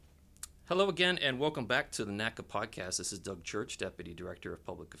Hello again, and welcome back to the NATCA podcast. This is Doug Church, Deputy Director of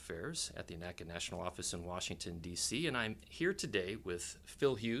Public Affairs at the NATCA National Office in Washington, D.C., and I'm here today with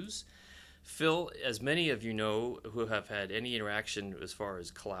Phil Hughes. Phil, as many of you know who have had any interaction as far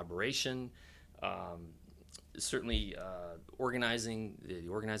as collaboration, certainly organizing, the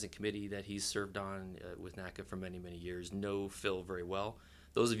organizing committee that he's served on with NATCA for many, many years, know Phil very well.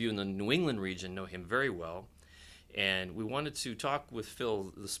 Those of you in the New England region know him very well. And we wanted to talk with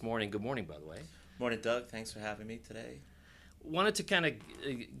Phil this morning. Good morning, by the way. Morning, Doug. Thanks for having me today. Wanted to kind of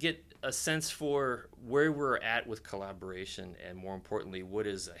get a sense for where we're at with collaboration and, more importantly, what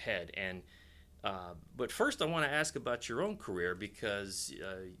is ahead. And but first, I want to ask about your own career because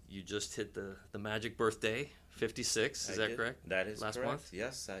you just hit the magic birthday, 56. Is that correct? That is last correct. Month?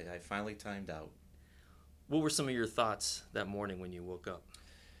 Yes, I finally timed out. What were some of your thoughts that morning when you woke up?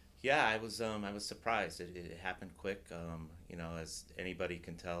 Yeah, I was surprised. It happened quick. As anybody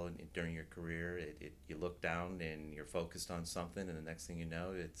can tell during your career, you look down and you're focused on something, and the next thing you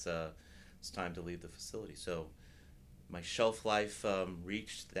know, it's time to leave the facility. So my shelf life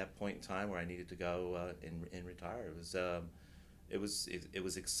reached that point in time where I needed to go and retire. It was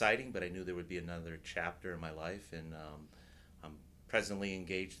exciting, but I knew there would be another chapter in my life, and I'm presently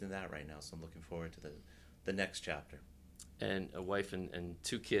engaged in that right now. So I'm looking forward to the next chapter. And a wife and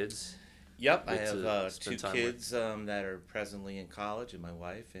two kids. Yep, I have two kids that are presently in college, and my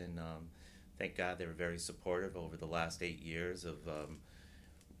wife, and thank God they were very supportive over the last 8 years of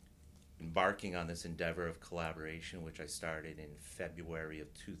embarking on this endeavor of collaboration, which I started in February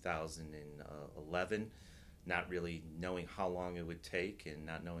of 2011, not really knowing how long it would take and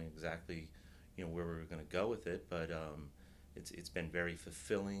not knowing exactly where we were going to go with it, but it's been very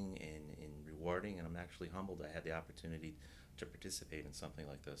fulfilling and rewarding, and I'm actually humbled I had the opportunity to participate in something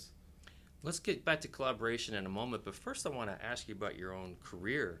like this. Let's get back to collaboration in a moment, but first I want to ask you about your own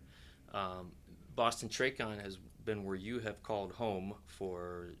career. Boston TRACON has been where you have called home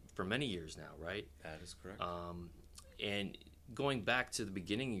for many years now, right? That is correct. And going back to the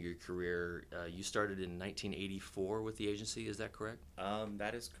beginning of your career, you started in 1984 with the agency, is that correct?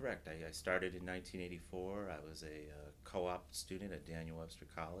 That is correct. I started in 1984. I was a co-op student at Daniel Webster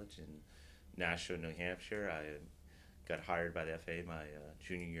College in Nashua, New Hampshire. I got hired by the FAA my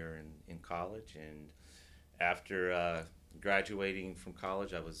junior year in college, and after graduating from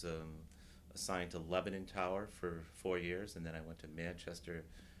college, I was assigned to Lebanon Tower for 4 years, and then I went to Manchester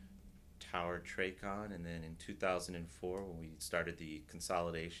Tower TRACON, and then in 2004, when we started the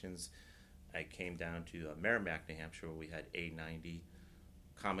consolidations, I came down to Merrimack, New Hampshire, where we had A90,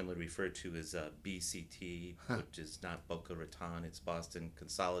 commonly referred to as BCT, which is not Boca Raton, it's Boston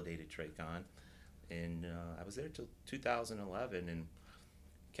Consolidated TRACON. And I was there till 2011 and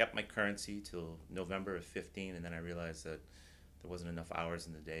kept my currency till November of 15, and then I realized that there wasn't enough hours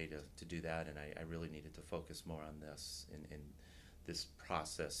in the day to do that, and I really needed to focus more on this in this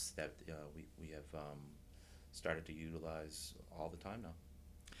process that we have started to utilize all the time now.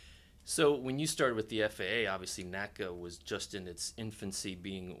 So when you started with the FAA, obviously NATCA was just in its infancy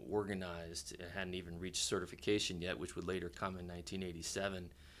being organized. It hadn't even reached certification yet, which would later come in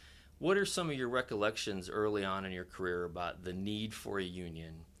 1987. What are some of your recollections early on in your career about the need for a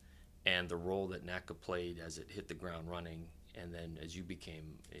union and the role that NATCA played as it hit the ground running and then as you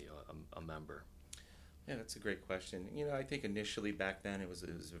became a member? Yeah, that's a great question. I think initially back then it was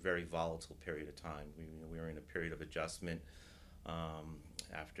a very volatile period of time. We were in a period of adjustment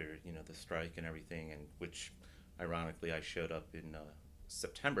after the strike and everything, and which ironically I showed up in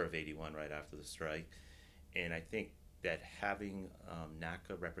September of '81, right after the strike, and I think that having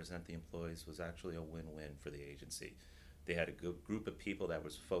NATCA represent the employees was actually a win-win for the agency. They had a good group of people that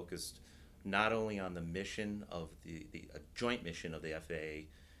was focused not only on the mission of the joint mission of the FAA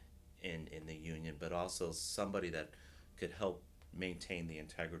in the union, but also somebody that could help maintain the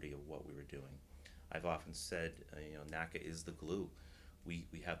integrity of what we were doing. I've often said, NATCA is the glue. We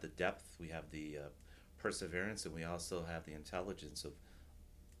have the depth, we have the perseverance, and we also have the intelligence of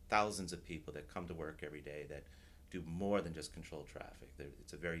thousands of people that come to work every day that do more than just control traffic.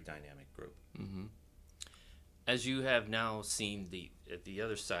 It's a very dynamic group. Mm-hmm. As you have now seen at the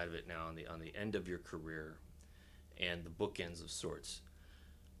other side of it now, on the end of your career and the bookends of sorts,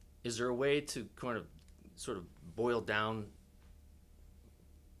 is there a way to kind of sort of boil down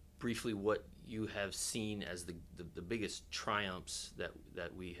briefly what you have seen as the biggest triumphs that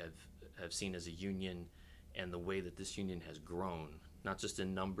we have seen as a union and the way that this union has grown, not just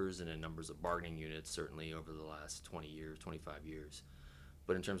in numbers and in numbers of bargaining units, certainly over the last 20 years, 25 years,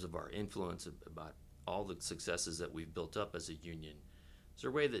 but in terms of our influence about all the successes that we've built up as a union? Is there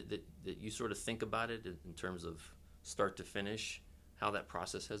a way that you sort of think about it in terms of start to finish, how that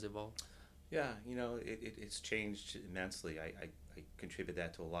process has evolved? Yeah, it's changed immensely. I contribute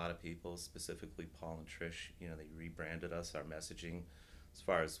that to a lot of people, specifically Paul and Trish. They rebranded us, our messaging, as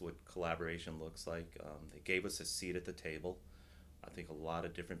far as what collaboration looks like. They gave us a seat at the table. I think a lot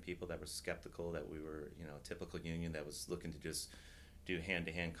of different people that were skeptical that we were, a typical union that was looking to just do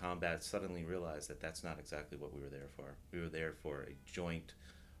hand-to-hand combat suddenly realized that that's not exactly what we were there for. We were there for a joint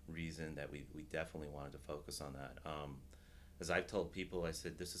reason that we definitely wanted to focus on that. As I've told people, I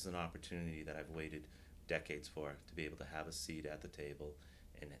said, this is an opportunity that I've waited decades for, to be able to have a seat at the table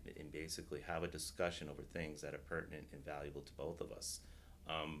and basically have a discussion over things that are pertinent and valuable to both of us.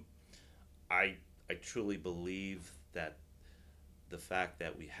 Um, I, I truly believe that the fact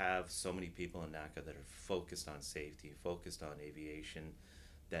that we have so many people in NATCA that are focused on safety, focused on aviation,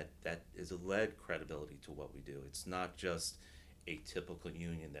 that has led credibility to what we do. It's not just a typical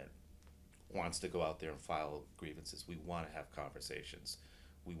union that wants to go out there and file grievances. We want to have conversations.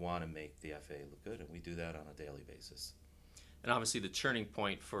 We want to make the FAA look good, and we do that on a daily basis. And obviously, the turning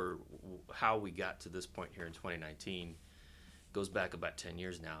point for how we got to this point here in 2019 goes back about 10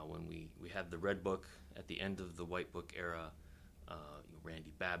 years now, when we had the Red Book at the end of the White Book era.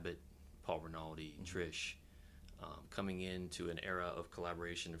 Randy Babbitt, Paul Rinaldi, Trish, coming into an era of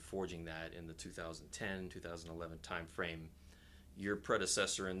collaboration and forging that in the 2010, 2011 timeframe. Your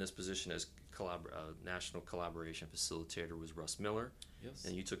predecessor in this position as National Collaboration Facilitator was Russ Miller, Yes.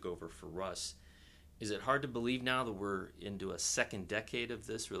 and you took over for Russ. Is it hard to believe now that we're into a second decade of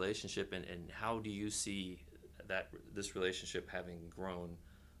this relationship, and how do you see this relationship having grown?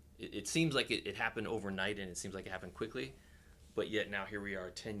 It seems like it happened overnight, and it seems like it happened quickly, but yet now here we are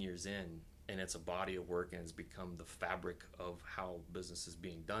 10 years in, and it's a body of work, and it's become the fabric of how business is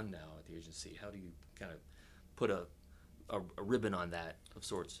being done now at the agency. How do you kind of put a ribbon on that of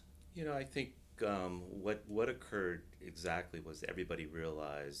sorts? I think what occurred exactly was everybody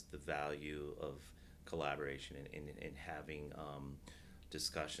realized the value of collaboration and having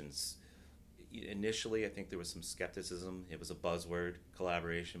discussions. Initially, I think there was some skepticism. It was a buzzword,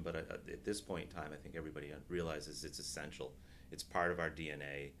 collaboration, but at this point in time, I think everybody realizes it's essential. It's part of our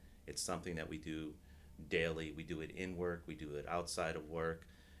DNA. It's something that we do daily. We do it in work. We do it outside of work,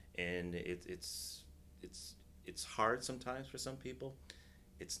 and it's hard sometimes for some people.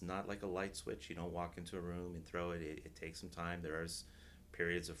 It's not like a light switch. You don't walk into a room and throw it. It takes some time. There are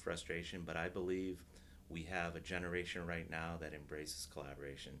periods of frustration, but I believe we have a generation right now that embraces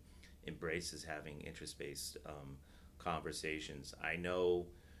collaboration, embraces having interest-based conversations. I know,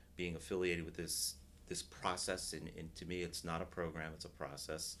 being affiliated with this process, and to me it's not a program, it's a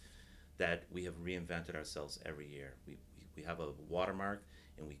process, that we have reinvented ourselves every year. We have a watermark,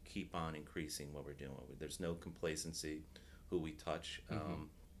 and we keep on increasing what we're doing. There's no complacency who we touch.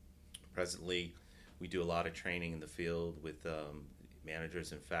 Presently, we do a lot of training in the field with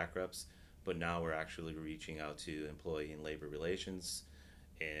managers and FAC reps, but now we're actually reaching out to employee and labor relations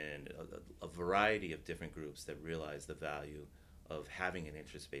and a variety of different groups that realize the value of having an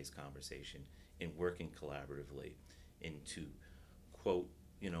interest-based conversation and working collaboratively. And to quote,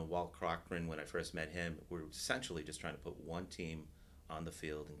 Walt Cochran, when I first met him, we're essentially just trying to put one team on the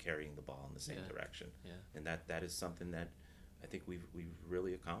field and carrying the ball in the same direction. Yeah. And that is something that I think we've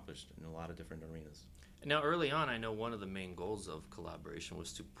really accomplished in a lot of different arenas. Now, early on, I know one of the main goals of collaboration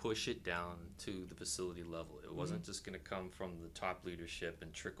was to push it down to the facility level. It wasn't just going to come from the top leadership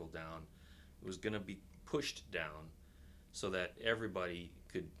and trickle down. It was going to be pushed down so that everybody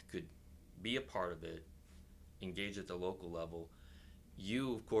could be a part of it, engage at the local level.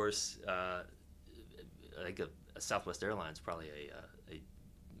 You, of course, like a Southwest Airlines, probably a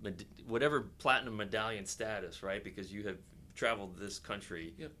whatever platinum medallion status, right? Because you have traveled this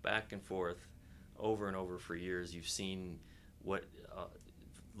country back and forth over and over for years. You've seen what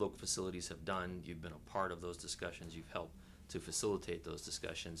local facilities have done. You've been a part of those discussions. You've helped to facilitate those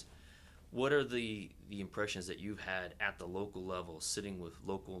discussions. What are the impressions that you've had at the local level, sitting with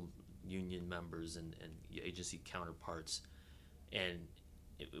local union members and agency counterparts, and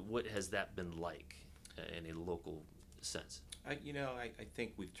what has that been like in a local sense? I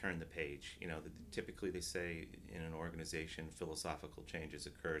think we've turned the page. Typically they say in an organization, philosophical changes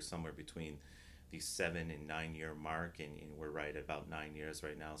occur somewhere between the 7 and 9 year mark, and we're right at about 9 years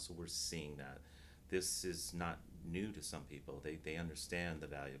right now, so we're seeing that. This is not new to some people. They understand the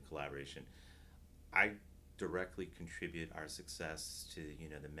value of collaboration. I directly contribute our success to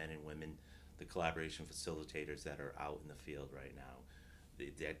the men and women, the collaboration facilitators that are out in the field right now.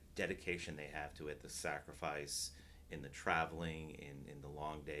 The dedication they have to it, the sacrifice in the traveling, in the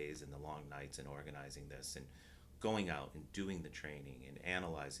long days and the long nights in organizing this, and going out and doing the training and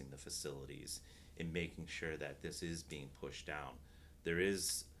analyzing the facilities and making sure that this is being pushed down. There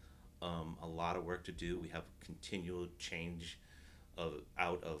is a lot of work to do. We have continual change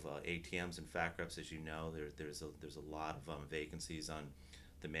out of ATMs and fact reps. As you know, there's a lot of vacancies on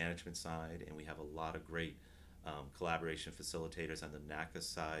the management side, and we have a lot of great collaboration facilitators on the NATCA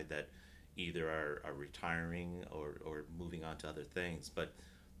side that either are retiring or moving on to other things. But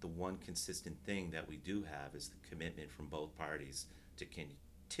the one consistent thing that we do have is the commitment from both parties to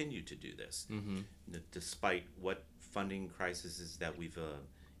continue to do this. Despite what funding crises that we've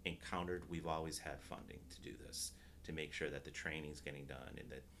encountered, we've always had funding to do this, to make sure that the training is getting done and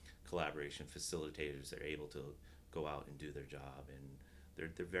that collaboration facilitators are able to go out and do their job. And they're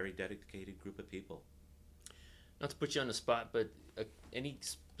a very dedicated group of people. Not to put you on the spot, but any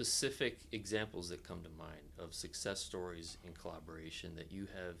specific examples that come to mind of success stories in collaboration that you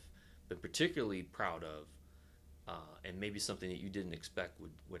have been particularly proud of, and maybe something that you didn't expect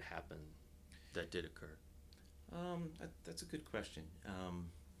would happen that did occur? That's a good question.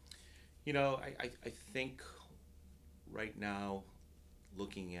 I think right now,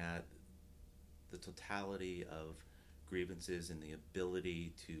 looking at the totality of grievances and the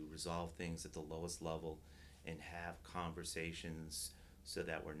ability to resolve things at the lowest level and have conversations so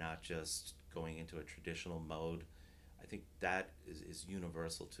that we're not just going into a traditional mode, I think that is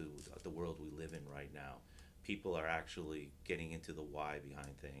universal to the world we live in right now. People are actually getting into the why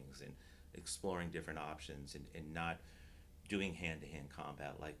behind things and exploring different options and not doing hand-to-hand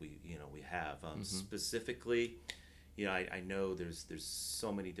combat like we have. Specifically, I know there's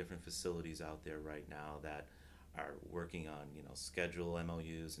so many different facilities out there right now that are working on schedule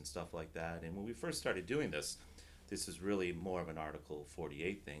MOUs and stuff like that. And when we first started doing this is really more of an Article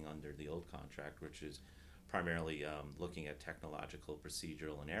 48 thing under the old contract, which is primarily looking at technological,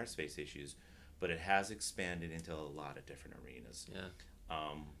 procedural, and airspace issues. But it has expanded into a lot of different arenas. Yeah.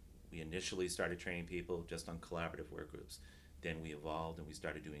 We initially started training people just on collaborative work groups. Then we evolved and we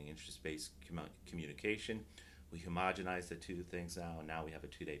started doing interest-based communication. We homogenized the two things now, and now we have a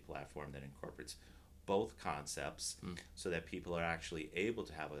 2-day platform that incorporates both concepts so that people are actually able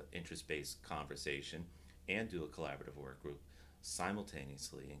to have an interest-based conversation and do a collaborative work group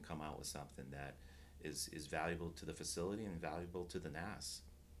simultaneously and come out with something that is valuable to the facility and valuable to the NAS.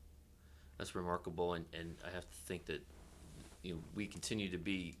 That's remarkable, and I have to think that we continue to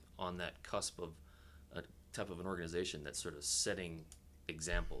be on that cusp of a type of an organization that's sort of setting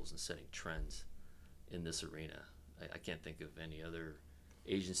examples and setting trends in this arena. I can't think of any other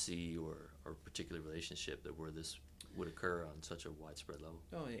agency or particular relationship where this would occur on such a widespread level.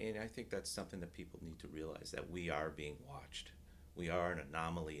 No, and I think that's something that people need to realize, that we are being watched. We are an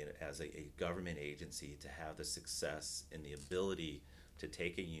anomaly as a government agency to have the success and the ability to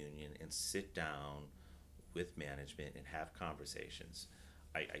take a union and sit down with management and have conversations.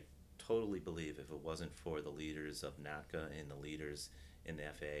 I totally believe if it wasn't for the leaders of NATCA and the leaders in the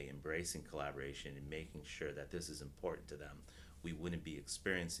FAA embracing collaboration and making sure that this is important to them, we wouldn't be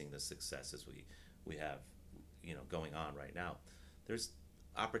experiencing the successes we have going on right now. There's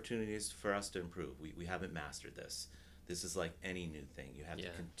opportunities for us to improve. We haven't mastered this. This is like any new thing. You have to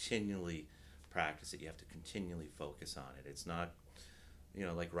continually practice it. You have to continually focus on it. It's not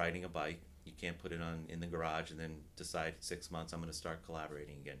like riding a bike. You can't put it in the garage and then decide 6 months I'm going to start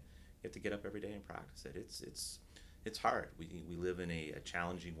collaborating again. You have to get up every day and practice it. It's hard. We live in a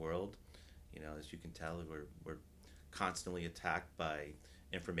challenging world. As you can tell, we're constantly attacked by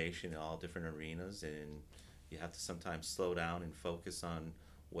information in all different arenas, and you have to sometimes slow down and focus on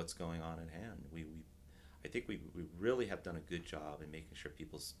what's going on at hand. I think we really have done a good job in making sure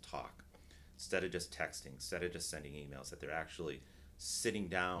people talk instead of just texting, instead of just sending emails, that they're actually sitting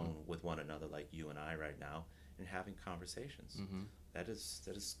down with one another like you and I right now and having conversations. That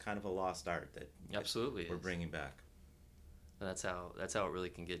is kind of a lost art that absolutely we're bringing back. And that's how it really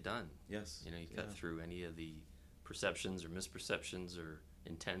can get done. Yes. You cut through any of the perceptions or misperceptions or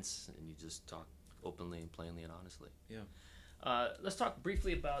intents, and you just talk openly and plainly and honestly. Yeah. Let's talk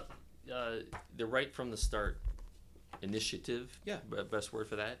briefly about the Right from the Start initiative. Yeah. Best word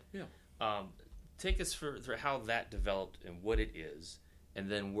for that. Yeah. Take us through how that developed and what it is, and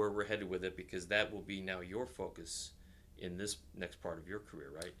then where we're headed with it, because that will be now your focus in this next part of your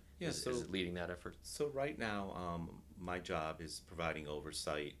career, right? Yeah. Is it leading that effort? So right now, my job is providing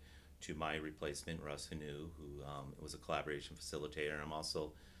oversight to my replacement, Russ Hanu, who was a collaboration facilitator. And I'm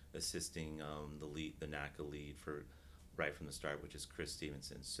also assisting the NATCA lead for Right from the Start, which is Chris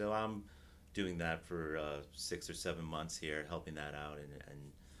Stevenson. So I'm doing that for 6 or 7 months here, helping that out,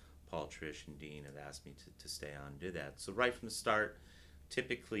 and Paul, Trish, and Dean have asked me to stay on and do that. So Right from the Start,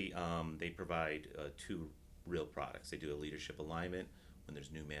 typically they provide 2 real products. They do a leadership alignment when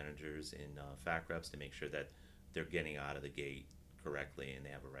there's new managers in fact reps to make sure that they're getting out of the gate correctly and they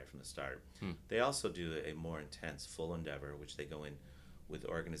have it right from the start. Hmm. They also do a more intense full endeavor, which they go in with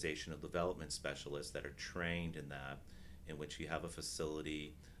organizational development specialists that are trained in that, in which you have a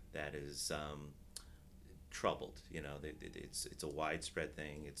facility that is troubled. It's a widespread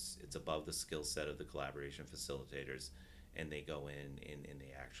thing. It's above the skill set of the collaboration facilitators, and they go in and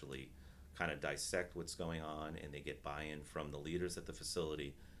they actually kind of dissect what's going on, and they get buy-in from the leaders at the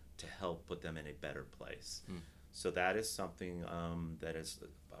facility to help put them in a better place. So that is something that is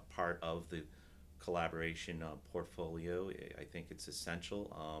a part of the collaboration portfolio. I think it's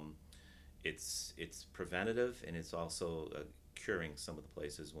essential. It's preventative, and it's also curing some of the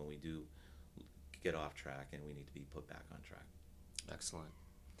places when we do get off track and we need to be put back on track. Excellent.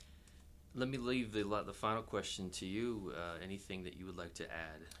 Let me leave the final question to you. Anything that you would like to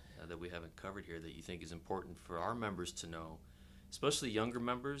add that we haven't covered here that you think is important for our members to know, especially younger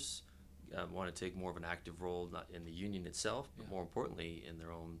members want to take more of an active role, not in the union itself, but more importantly in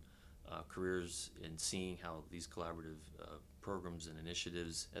their own careers, and seeing how these collaborative programs and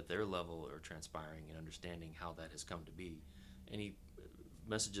initiatives at their level are transpiring and understanding how that has come to be. Any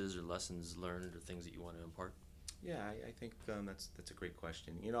messages or lessons learned or things that you want to impart? Yeah, I think that's a great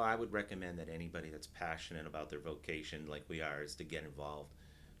question. I would recommend that anybody that's passionate about their vocation, like we are, is to get involved.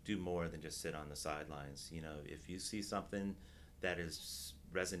 Do more than just sit on the sidelines. If you see something that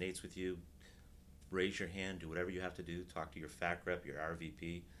resonates with you, raise your hand, do whatever you have to do, talk to your FAC rep, your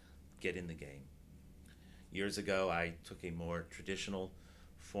RVP, get in the game. Years ago, I took a more traditional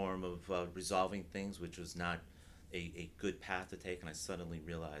form of resolving things, which was not a good path to take, and I suddenly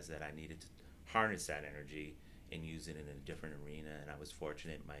realized that I needed to harness that energy and use it in a different arena, and I was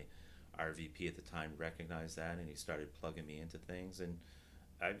fortunate my RVP at the time recognized that, and he started plugging me into things, and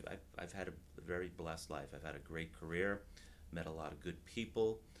I've had a very blessed life. I've had a great career, met a lot of good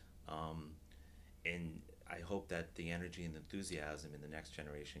people, and I hope that the energy and enthusiasm in the next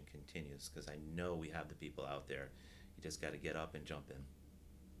generation continues, because I know we have the people out there. You just got to get up and jump in.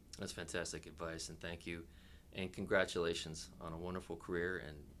 That's fantastic advice, and thank you. And congratulations on a wonderful career,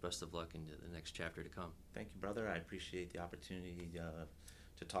 and best of luck in the next chapter to come. Thank you, brother. I appreciate the opportunity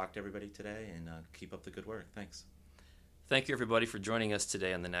to talk to everybody today, and keep up the good work. Thanks. Thank you, everybody, for joining us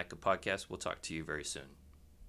today on the NATCA podcast. We'll talk to you very soon.